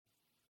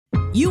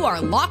You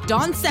are Locked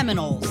On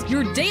Seminoles,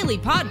 your daily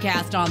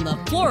podcast on the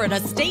Florida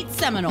State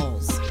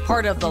Seminoles,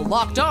 part of the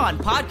Locked On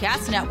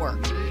Podcast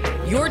Network.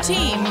 Your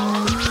team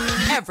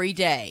every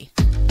day.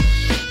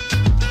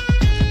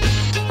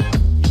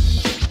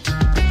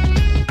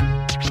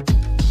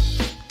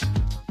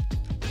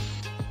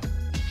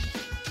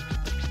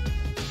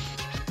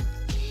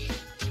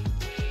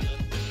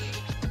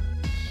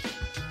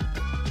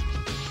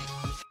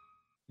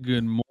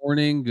 Good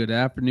morning, good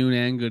afternoon,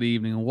 and good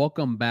evening, and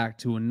welcome back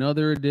to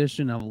another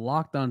edition of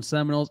Locked On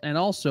Seminoles, and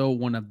also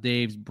one of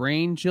Dave's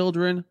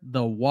brainchildren, the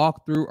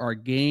walkthrough, our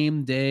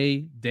game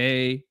day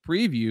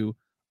preview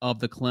of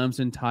the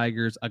Clemson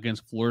Tigers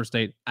against Florida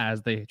State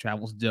as they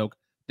travel to Doak.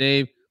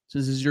 Dave,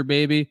 since this is your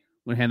baby, I'm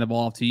going to hand the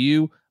ball off to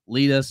you.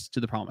 Lead us to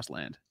the promised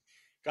land.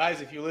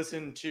 Guys, if you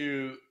listened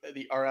to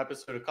our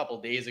episode a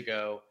couple days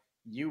ago,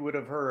 you would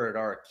have heard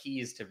our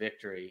keys to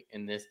victory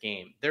in this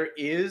game. There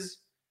is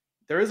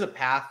a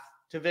path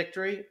to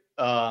victory.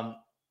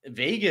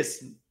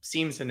 Vegas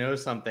seems to know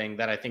something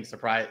that I think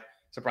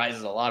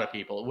surprises a lot of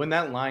people. When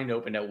that line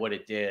opened at what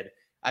it did,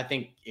 I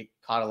think it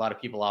caught a lot of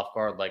people off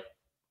guard. Like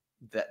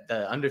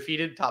the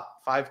undefeated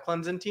top 5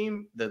 Clemson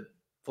team, the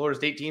Florida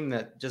State team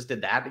that just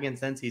did that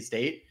against NC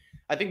State.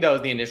 I think that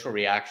was the initial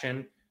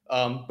reaction.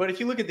 But if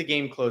you look at the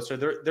game closer,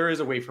 there is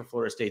a way for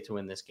Florida State to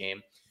win this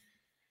game.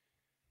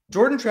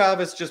 Jordan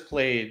Travis just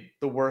played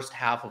the worst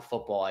half of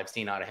football I've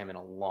seen out of him in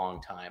a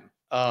long time.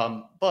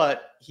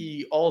 But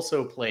he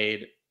also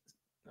played,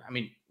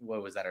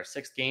 what was that, our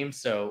 6th game?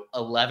 So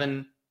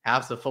 11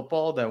 halves of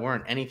football that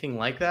weren't anything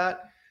like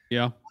that.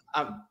 Yeah.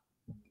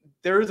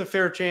 There is a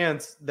fair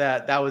chance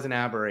that was an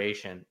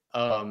aberration.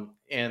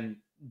 And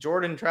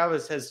Jordan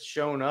Travis has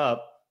shown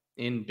up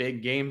in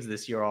big games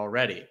this year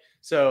already.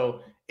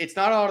 So it's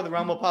not out of the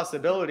realm of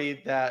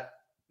possibility that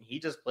he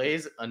just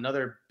plays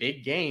another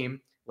big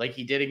game like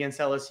he did against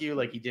LSU,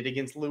 like he did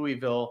against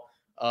Louisville.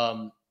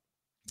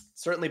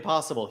 Certainly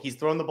possible. He's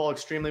thrown the ball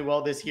extremely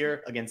well this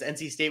year. Against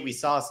NC State, we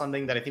saw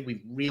something that I think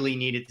we really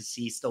needed to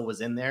see still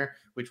was in there,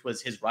 which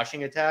was his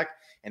rushing attack.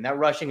 And that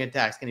rushing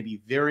attack is going to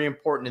be very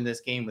important in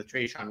this game with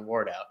Treshaun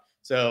Ward out.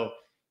 So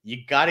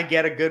you got to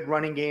get a good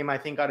running game, I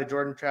think, out of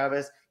Jordan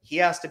Travis. He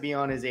has to be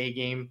on his A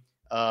game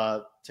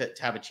to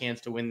have a chance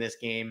to win this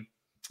game.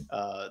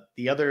 I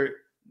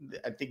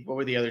think, what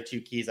were the other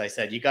 2 keys I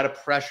said? You got to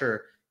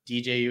pressure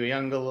DJ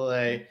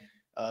Uiagalelei.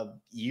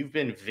 You've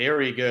been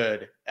very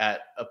good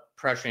at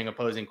pressuring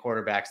opposing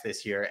quarterbacks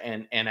this year,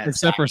 and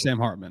except for Sam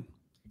Hartman.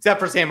 Except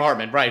for Sam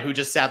Hartman, right? Who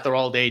just sat there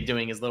all day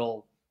doing his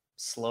little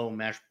slow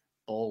mesh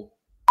bull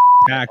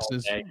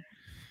taxes.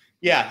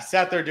 Yeah,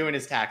 sat there doing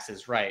his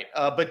taxes, right?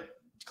 But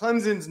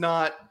Clemson's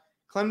not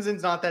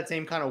that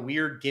same kind of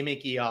weird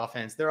gimmicky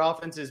offense. Their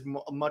offense is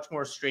much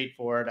more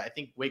straightforward. I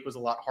think Wake was a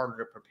lot harder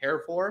to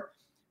prepare for.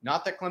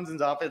 Not that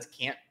Clemson's offense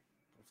can't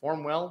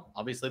perform well.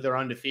 Obviously, they're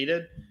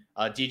undefeated.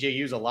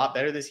 DJU's a lot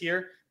better this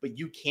year, but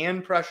you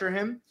can pressure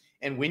him.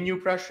 And when you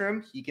pressure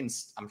him, he can,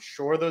 I'm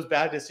sure those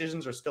bad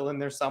decisions are still in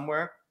there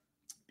somewhere.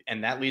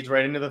 And that leads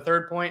right into the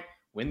third point,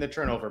 win the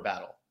turnover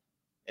battle.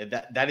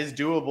 That is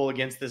doable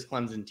against this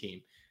Clemson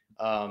team.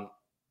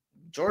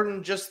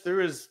 Jordan just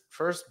threw his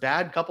first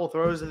bad couple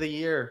throws of the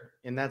year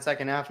in that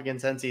second half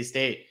against NC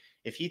State.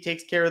 If he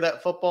takes care of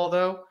that football,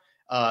 though,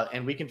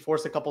 and we can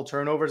force a couple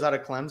turnovers out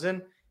of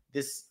Clemson,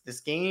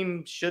 this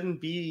game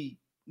shouldn't be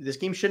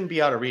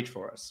out of reach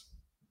for us.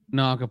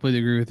 No, I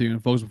completely agree with you.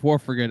 And folks, before I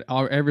forget,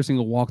 every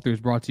single walkthrough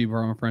is brought to you by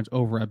our friends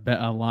over at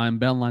BetOnline.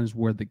 BetOnline is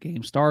where the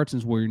game starts,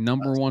 and is where your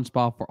number one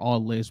spot for all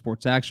the latest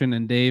sports action.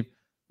 And Dave,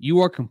 you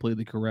are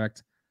completely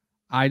correct.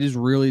 I just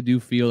really do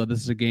feel that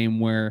this is a game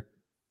where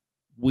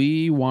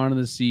we wanted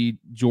to see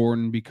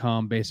Jordan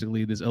become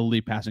basically this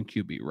elite passing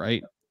QB,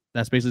 right?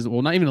 That's basically,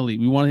 well, not even elite.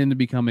 We wanted him to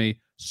become a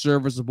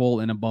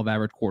serviceable and above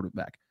average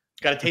quarterback.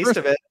 Got a taste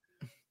of it.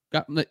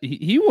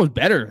 He was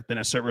better than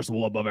a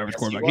serviceable above average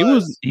quarterback.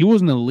 He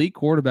was an elite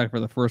quarterback for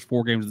the first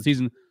 4 games of the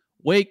season.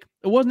 Wake,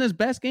 it wasn't his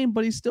best game,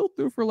 but he still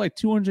threw for like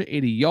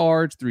 280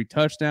 yards, 3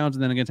 touchdowns,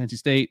 and then against NC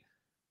State.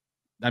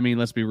 I mean,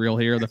 let's be real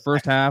here. The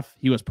first half,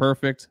 he was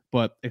perfect,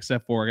 but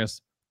except for, I guess,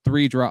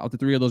 3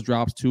 of those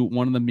drops,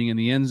 1 of them being in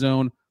the end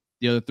zone,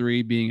 the other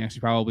 3 being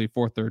actually probably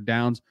 4 third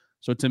downs.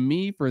 So to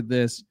me, for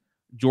this,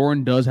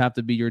 Jordan does have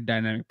to be your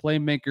dynamic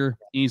playmaker.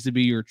 He needs to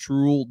be your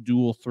true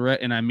dual threat,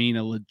 and I mean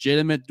a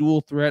legitimate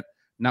dual threat,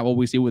 not what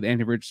we see with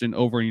Anthony Richardson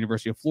over in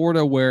University of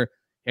Florida, where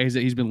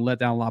he's been let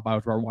down a lot by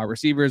our wide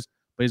receivers,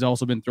 but he's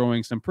also been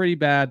throwing some pretty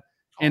bad,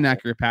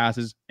 inaccurate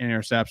passes and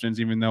interceptions,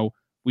 even though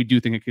we do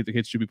think the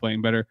kids should be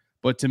playing better.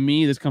 But to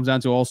me, this comes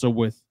down to also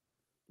with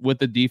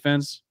the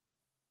defense.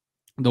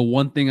 The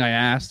one thing I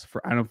asked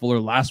for Adam Fuller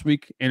last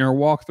week in our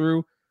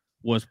walkthrough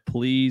was,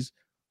 please,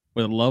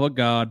 for the love of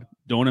God,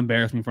 don't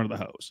embarrass me in front of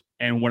the hose.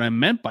 And what I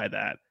meant by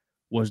that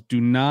was, do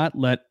not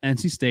let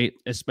NC State,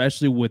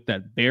 especially with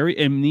that very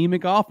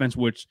anemic offense,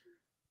 which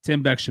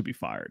Tim Beck should be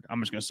fired. I'm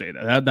just going to say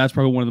that. That's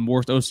probably one of the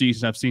worst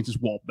OCs I've seen since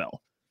Walt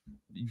Bell.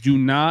 Do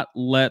not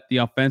let the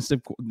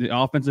offensive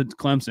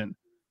Clemson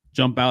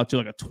jump out to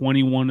like a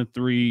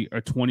 21-3 or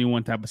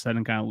 21 type of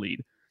setting kind of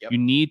lead. You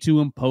need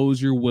to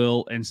impose your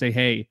will and say,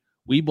 hey,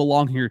 we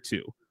belong here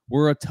too.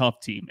 We're a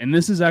tough team. And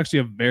this is actually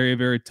a very,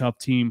 very tough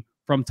team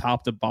from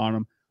top to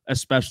bottom,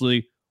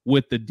 especially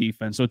with the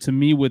defense. So to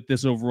me, with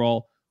this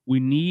overall, we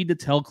need to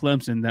tell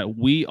Clemson that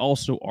we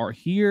also are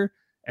here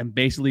and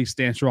basically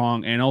stand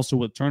strong. And also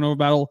with turnover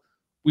battle,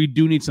 we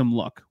do need some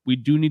luck. We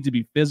do need to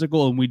be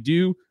physical, and we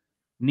do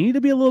need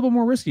to be a little bit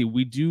more risky.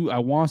 I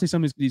want to see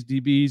some of these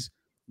DBs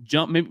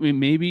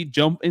maybe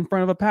jump in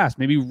front of a pass,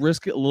 maybe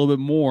risk it a little bit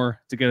more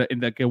to get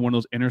one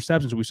of those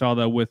interceptions. We saw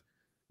that with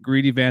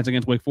Greedy Vance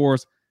against Wake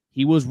Forest.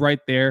 He was right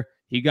there.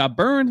 He got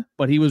burned,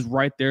 but he was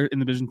right there in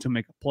the position to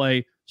make a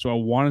play. So I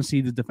want to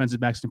see the defensive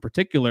backs in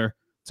particular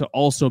to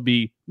also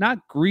be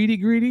not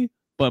greedy,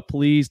 but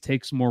please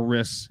take some more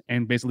risks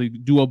and basically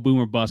do a boom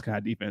or bust kind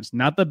of defense.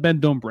 Not the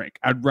bend, don't break.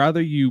 I'd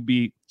rather you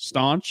be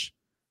staunch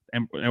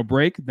and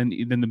break than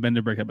the bend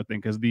and break type of thing,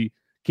 because the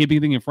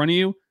keeping thing in front of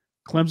you,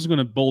 Clemson's going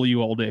to bully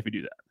you all day if you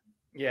do that.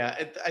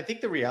 Yeah, I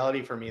think the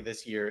reality for me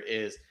this year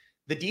is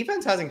the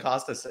defense hasn't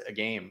cost us a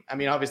game. I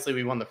mean, obviously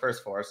we won the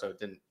first 4, so it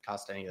didn't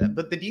cost any of that.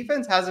 But the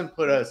defense hasn't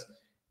put us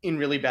in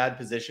really bad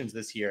positions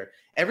this year.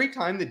 Every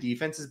time the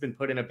defense has been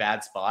put in a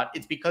bad spot,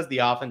 it's because the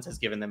offense has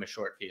given them a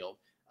short field.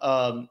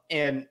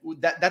 And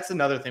that's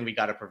another thing we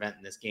got to prevent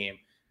in this game.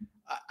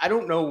 I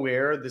don't know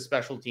where the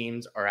special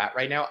teams are at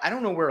right now. I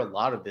don't know where a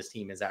lot of this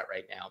team is at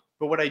right now.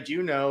 But what I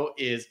do know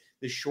is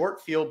the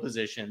short field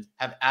positions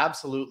have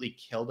absolutely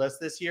killed us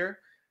this year.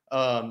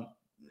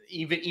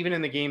 Even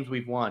in the games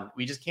we've won,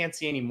 we just can't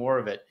see any more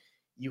of it.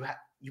 You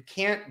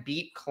can't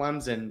beat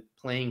Clemson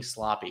playing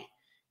sloppy.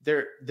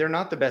 They're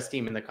not the best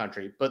team in the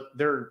country, but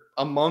they're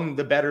among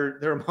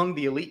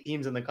the elite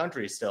teams in the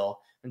country still,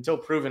 until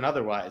proven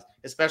otherwise,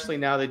 especially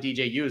now that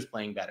DJU is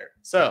playing better.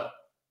 So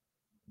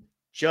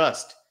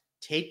just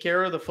take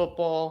care of the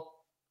football.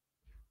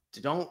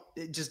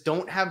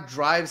 Don't have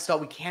drive stuff.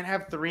 We can't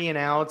have 3 and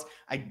outs.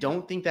 I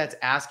don't think that's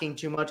asking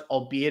too much,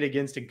 albeit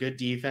against a good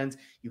defense.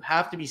 You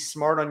have to be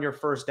smart on your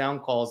first down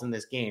calls in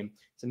this game.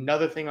 It's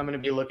another thing I'm going to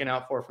be looking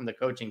out for from the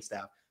coaching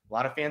staff. A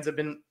lot of fans have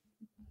been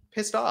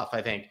pissed off,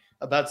 I think,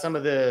 about some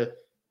of the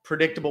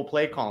predictable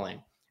play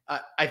calling.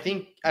 I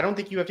don't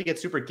think you have to get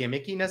super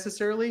gimmicky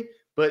necessarily,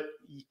 but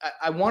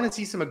I want to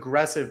see some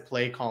aggressive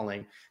play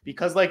calling,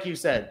 because like you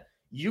said,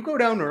 you go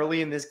down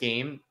early in this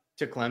game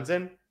to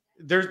Clemson,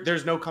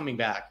 there's no coming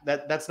back.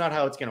 That's not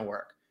how it's going to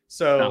work.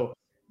 So no.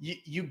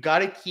 You got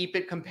to keep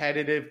it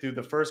competitive through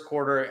the first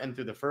quarter and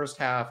through the first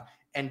half,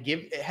 and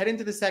head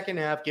into the second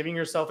half, giving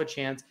yourself a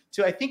chance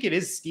to, I think it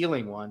is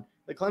stealing one.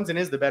 The Clemson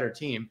is the better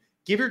team.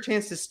 Give yourself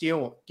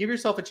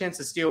a chance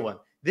to steal one.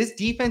 This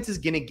defense is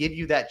going to give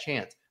you that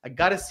chance. I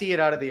got to see it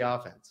out of the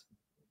offense.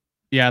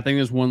 Yeah, I think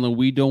there's one that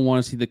we don't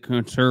want to see the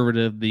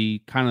conservative,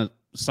 the kind of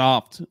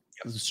soft,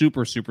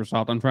 super, super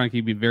soft. I'm trying to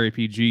keep it very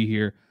PG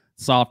here.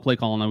 Soft play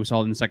calling that we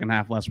saw in the second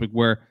half last week,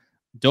 where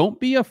don't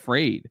be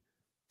afraid.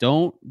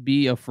 Don't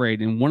be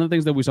afraid. And one of the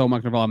things that we saw with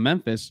Mike Norvell in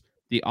Memphis,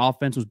 the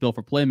offense was built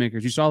for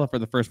playmakers. You saw that for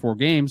the first 4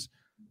 games,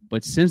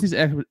 but since these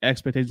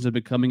expectations have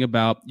been coming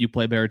about, you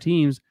play better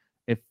teams,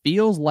 it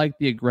feels like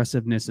the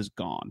aggressiveness is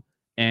gone.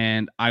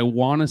 And I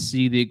want to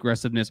see the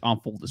aggressiveness on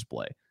full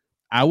display.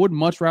 I would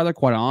much rather,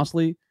 quite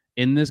honestly,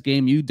 in this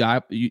game, you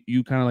kind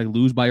of like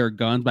lose by your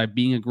guns by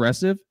being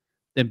aggressive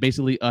than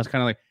basically us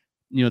kind of like,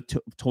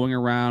 toying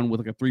around with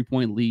like a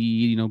 3-point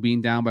lead,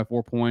 being down by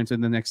 4 points,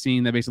 and the next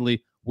scene that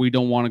basically we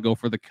don't want to go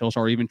for the kill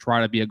shot or even try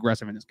to be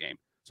aggressive in this game.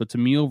 So to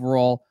me,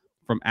 overall,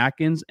 from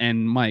Atkins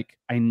and Mike,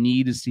 I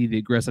need to see the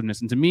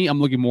aggressiveness. And to me, I'm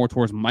looking more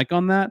towards Mike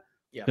on that,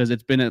 because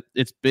it's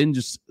been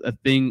just a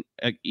thing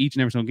each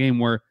and every single game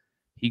where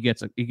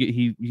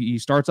he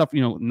starts off,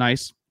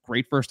 nice,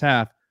 great first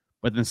half,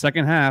 but in the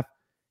second half,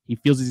 he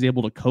feels he's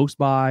able to coast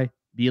by,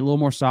 be a little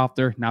more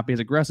softer, not be as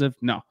aggressive.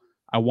 No,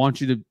 I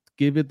want you to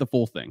give it the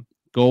full thing.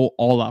 Go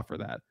all out for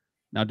that.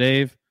 Now,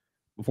 Dave,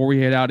 before we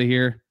head out of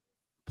here,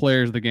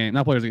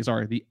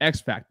 the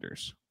X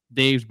Factors,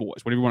 Dave's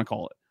boys, whatever you want to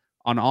call it,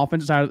 on the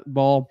offensive side of the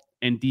ball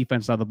and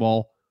defense side of the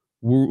ball,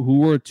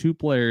 who are 2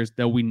 players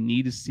that we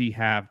need to see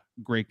have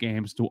great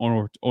games in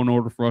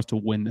order for us to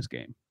win this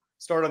game?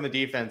 Start on the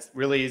defense.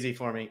 Really easy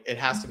for me. It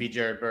has to be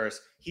Jared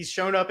Verse. He's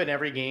shown up in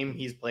every game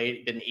he's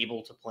been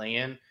able to play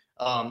in.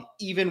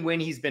 Even when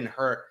he's been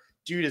hurt,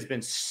 dude has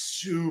been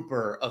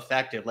super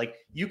effective. Like,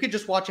 you could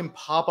just watch him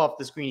pop off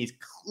the screen. He's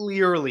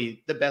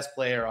clearly the best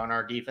player on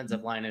our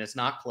defensive line, and it's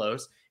not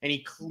close. And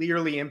he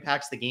clearly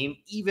impacts the game,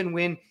 even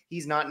when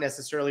he's not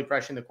necessarily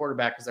pressuring the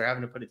quarterback because they're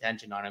having to put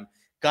attention on him.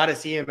 Got to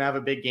see him have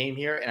a big game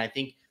here. And I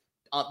think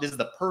this is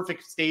the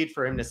perfect stage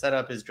for him to set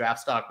up his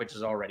draft stock, which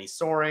is already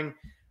soaring.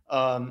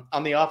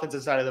 On the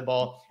offensive side of the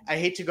ball, I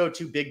hate to go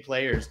 2 big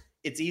players.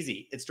 It's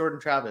easy. It's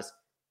Jordan Travis.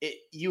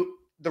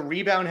 The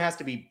rebound has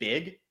to be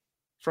big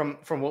from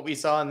what we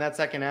saw in that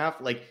second half.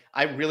 Like,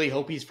 I really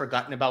hope he's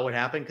forgotten about what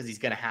happened, because he's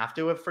going to have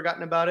to have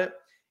forgotten about it.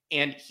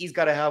 And he's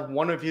got to have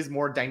one of his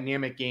more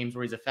dynamic games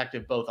where he's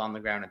effective both on the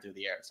ground and through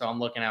the air. So I'm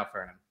looking out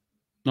for him.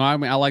 No, I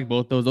mean, I like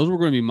both those. Those were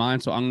going to be mine,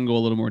 so I'm going to go a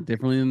little more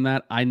differently than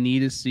that. I need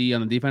to see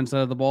on the defense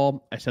side of the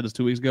ball, I said this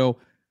 2 weeks ago,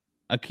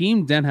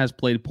 Akeem Dent has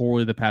played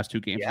poorly the past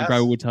 2 games. Yes. He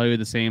probably would tell you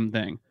the same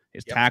thing.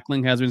 His Yep.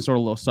 tackling has been sort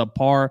of a little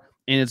subpar,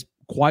 and it's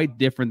quite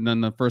different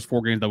than the first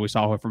 4 games that we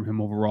saw from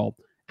him overall.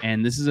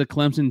 And this is a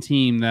Clemson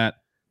team that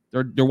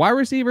their wide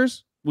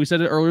receivers, we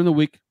said it earlier in the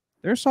week,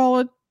 they're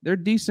solid, they're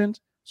decent.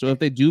 So if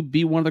they do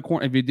beat one of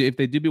the if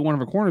they do beat one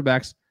of our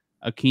cornerbacks,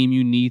 Akeem,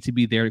 you need to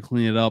be there to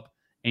clean it up,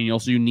 and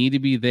you need to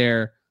be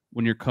there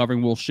when you're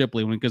covering Will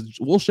Shipley, because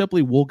Will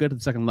Shipley will get to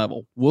the second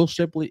level. Will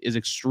Shipley is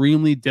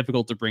extremely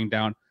difficult to bring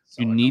down.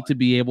 You need to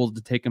be able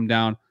to take him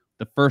down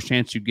the first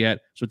chance you get.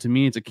 So to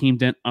me, it's Akeem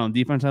Dent on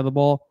the defense side of the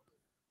ball.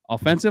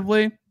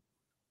 Offensively,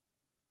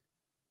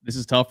 this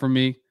is tough for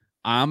me.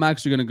 I'm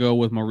actually going to go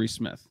with Maurice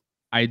Smith.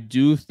 I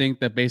do think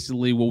that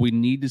basically what we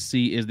need to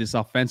see is this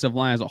offensive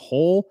line as a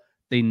whole.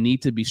 They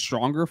need to be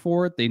stronger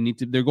for it.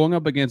 They're going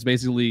up against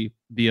basically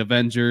the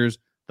Avengers,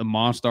 the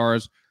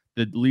Monstars,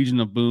 the Legion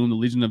of Boom, the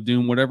Legion of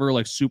Doom, whatever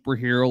like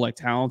superhero like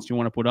talents you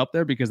want to put up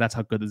there, because that's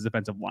how good this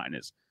defensive line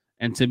is.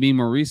 And to me,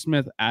 Maurice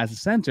Smith as a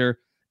center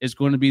is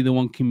going to be the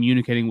one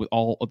communicating with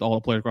all the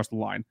players across the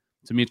line.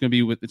 To me, it's going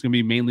to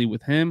be mainly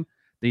with him.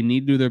 They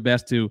need to do their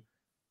best to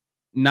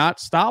not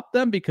stop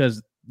them,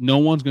 because no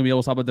one's going to be able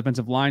to stop a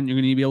defensive line. You're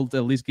going to be able to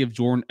at least give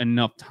Jordan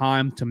enough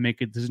time to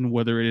make a decision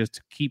whether it is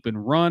to keep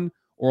and run,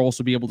 or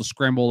also be able to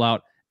scramble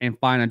out and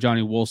find a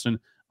Johnny Wilson,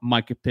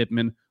 Micah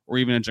Pittman, or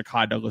even a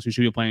Ja'Kai Douglas, who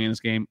should be playing in this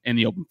game in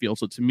the open field.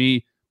 So to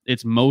me,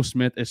 it's Mo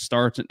Smith. It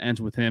starts and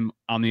ends with him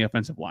on the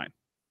offensive line.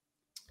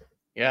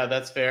 Yeah,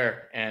 that's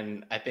fair.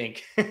 And I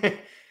think,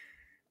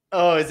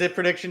 oh, is it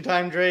prediction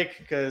time, Drake?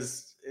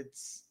 Because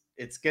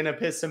it's going to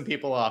piss some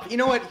people off. You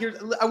know what?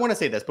 I want to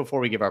say this before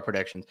we give our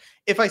predictions.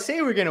 If I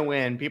say we're going to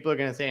win, people are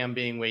going to say I'm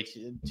being way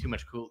too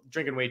much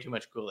drinking way too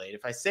much Kool-Aid.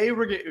 If I say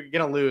we're going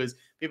to lose,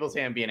 people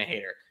say I'm being a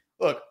hater.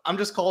 Look, I'm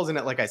just calling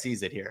it like I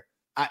sees it here.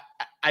 I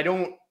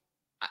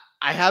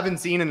haven't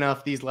seen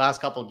enough these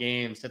last couple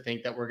games to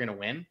think that we're going to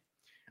win.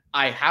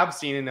 I have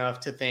seen enough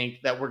to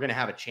think that we're going to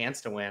have a chance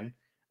to win.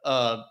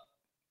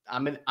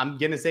 I'm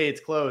going to say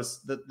it's close.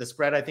 The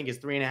spread, I think, is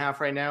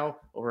 3.5 right now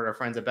over at our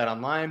friends at Bet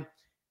Online.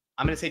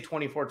 I'm going to say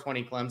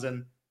 24-20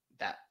 Clemson.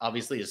 That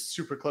obviously is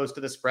super close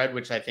to the spread,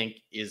 which I think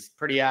is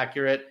pretty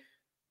accurate.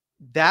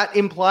 That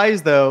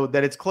implies, though,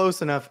 that it's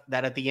close enough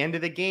that at the end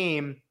of the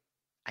game,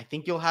 I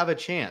think you'll have a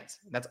chance.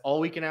 That's all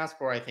we can ask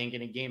for, I think,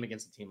 in a game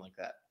against a team like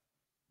that.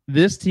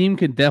 This team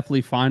can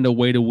definitely find a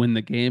way to win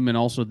the game, and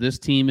also this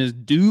team is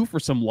due for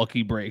some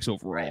lucky breaks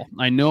overall.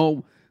 Right. I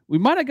know we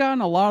might have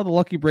gotten a lot of the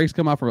lucky breaks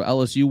come out from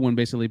LSU win,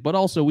 basically, but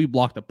also we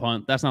blocked a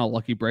punt. That's not a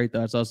lucky break.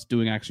 That's us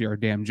doing actually our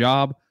damn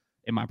job,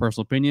 in my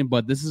personal opinion.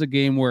 But this is a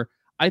game where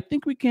I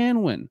think we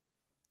can win.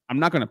 I'm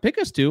not going to pick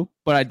us to,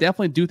 but I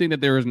definitely do think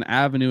that there is an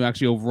avenue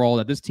actually overall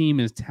that this team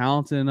is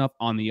talented enough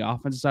on the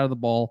offensive side of the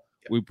ball.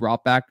 Yep. We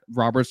brought back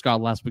Robert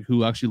Scott last week,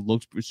 who actually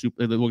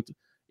looked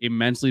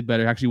immensely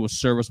better, actually was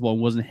serviceable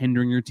and wasn't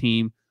hindering your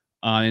team.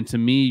 And to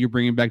me, you're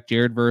bringing back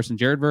Jared Verse. And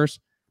Jared Verse,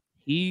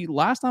 he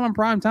last time on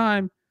prime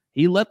time,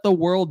 he let the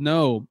world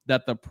know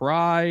that the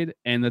pride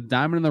and the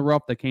diamond in the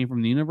rough that came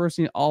from the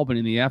University of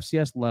Albany, the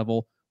FCS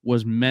level,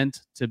 was meant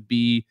to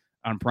be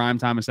on prime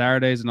time on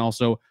Saturdays, and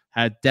also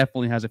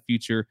definitely has a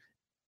future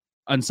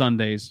on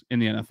Sundays in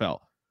the NFL.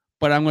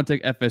 But I'm going to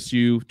take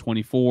FSU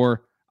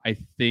 24. I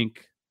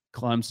think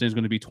Clemson is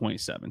going to be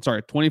 27.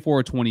 Sorry, 24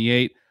 or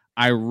 28.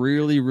 I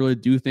really, really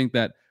do think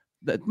that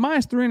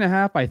minus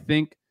 3.5, I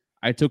think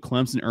I took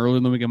Clemson earlier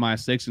in the week at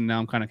minus 6, and now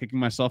I'm kind of kicking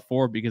myself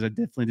for it because I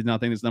definitely did not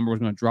think this number was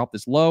going to drop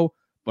this low,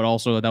 but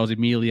also that was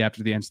immediately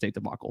after the N State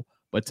debacle.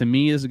 But to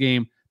me, it's a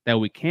game that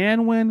we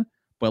can win,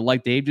 but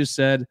like Dave just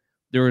said,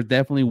 there are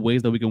definitely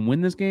ways that we can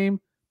win this game,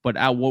 but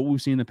at what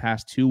we've seen the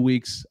past 2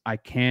 weeks, I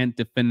can't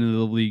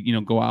definitively,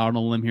 go out on a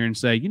limb here and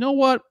say, you know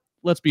what,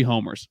 let's be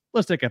homers.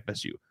 Let's take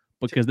FSU,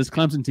 because this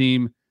Clemson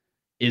team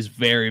is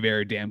very,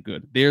 very damn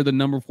good. They're the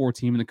number 4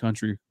 team in the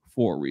country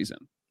for a reason.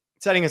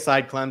 Setting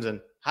aside Clemson,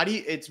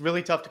 it's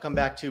really tough to come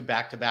back to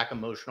back-to-back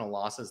emotional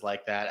losses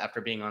like that after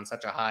being on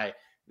such a high.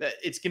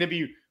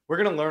 We're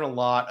going to learn a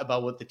lot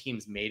about what the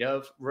team's made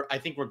of. I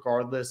think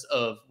regardless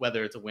of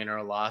whether it's a win or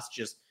a loss,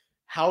 just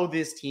how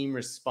this team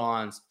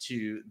responds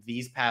to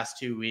these past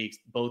 2 weeks,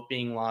 both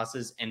being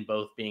losses and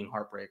both being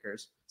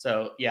heartbreakers.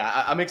 So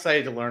yeah, I'm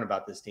excited to learn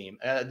about this team.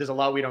 There's a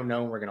lot we don't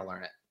know, and we're going to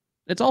learn it.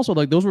 It's also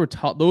like those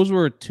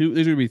were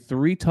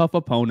 3 tough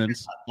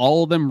opponents,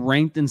 all of them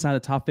ranked inside the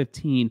top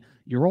 15.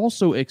 You're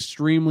also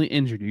extremely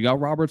injured. You got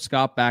Robert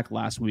Scott back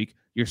last week.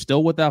 You're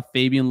still without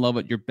Fabian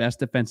Lovett, your best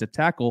defensive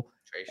tackle.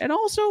 And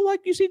also,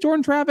 like, you see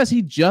Jordan Travis,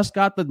 he just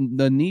got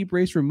the knee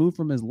brace removed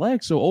from his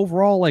leg. So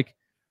overall, like,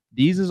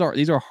 these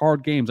are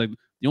hard games. Like,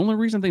 the only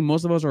reason I think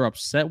most of us are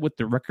upset with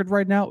the record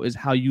right now is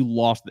how you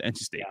lost the NC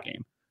State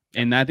game.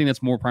 And I think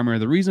that's more primarily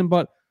the reason.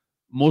 But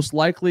most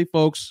likely,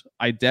 folks,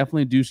 I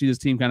definitely do see this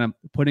team kind of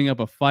putting up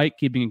a fight,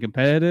 keeping it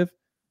competitive,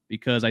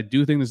 because I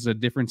do think this is a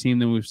different team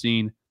than we've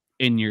seen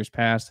in years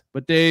past.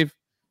 But Dave,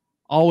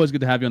 always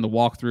good to have you on the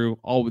walkthrough.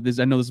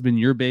 I know this has been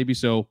your baby,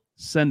 so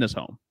send us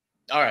home.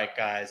 All right,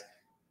 guys.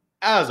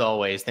 As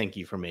always, thank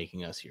you for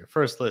making us your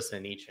first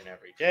listen each and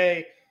every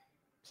day.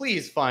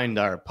 please find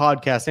our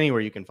podcast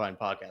anywhere you can find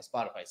podcasts,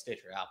 Spotify,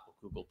 Stitcher, Apple,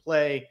 Google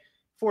Play.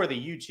 For the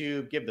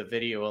YouTube, give the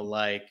video a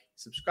like,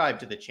 subscribe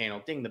to the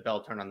channel, ding the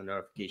bell, turn on the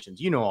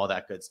notifications. You know all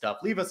that good stuff.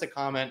 Leave us a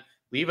comment.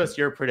 Leave us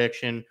your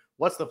prediction.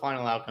 What's the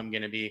final outcome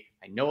going to be?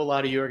 I know a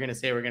lot of you are going to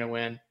say we're going to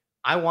win.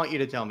 I want you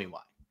to tell me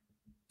why.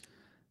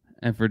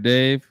 And for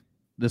Dave,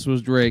 this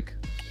was Drake.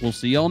 We'll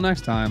see y'all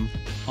next time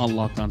on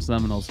Locked On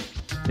Seminoles.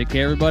 Take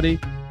care, everybody,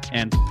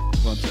 and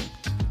go soon.